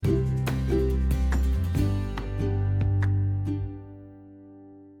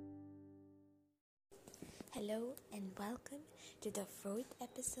welcome to the fourth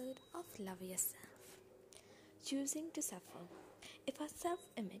episode of Love Yourself. Choosing to suffer. If our self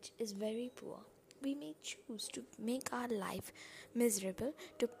image is very poor, we may choose to make our life miserable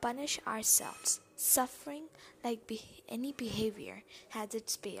to punish ourselves. Suffering, like any behavior, has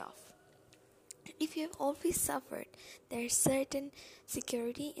its payoff. If you have always suffered, there is certain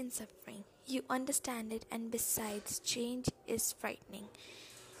security in suffering. You understand it, and besides, change is frightening.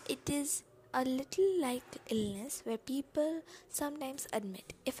 It is a little like illness where people sometimes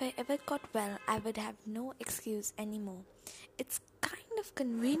admit, if I ever got well, I would have no excuse anymore. It's kind of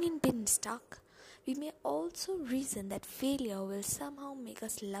convenient being stuck. We may also reason that failure will somehow make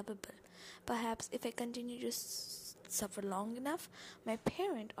us lovable. Perhaps if I continue to suffer long enough, my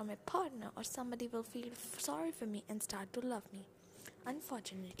parent or my partner or somebody will feel sorry for me and start to love me.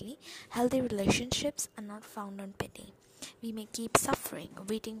 Unfortunately, healthy relationships are not found on pity. We may keep suffering,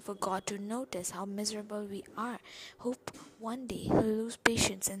 waiting for God to notice how miserable we are. Hope one day He'll lose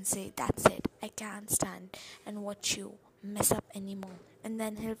patience and say, "That's it, I can't stand and watch you mess up anymore." And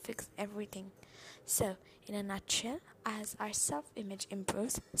then He'll fix everything. So, in a nutshell, as our self-image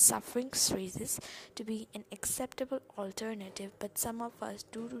improves, suffering ceases to be an acceptable alternative, but some of us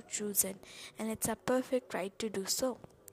do choose it, and it's our perfect right to do so.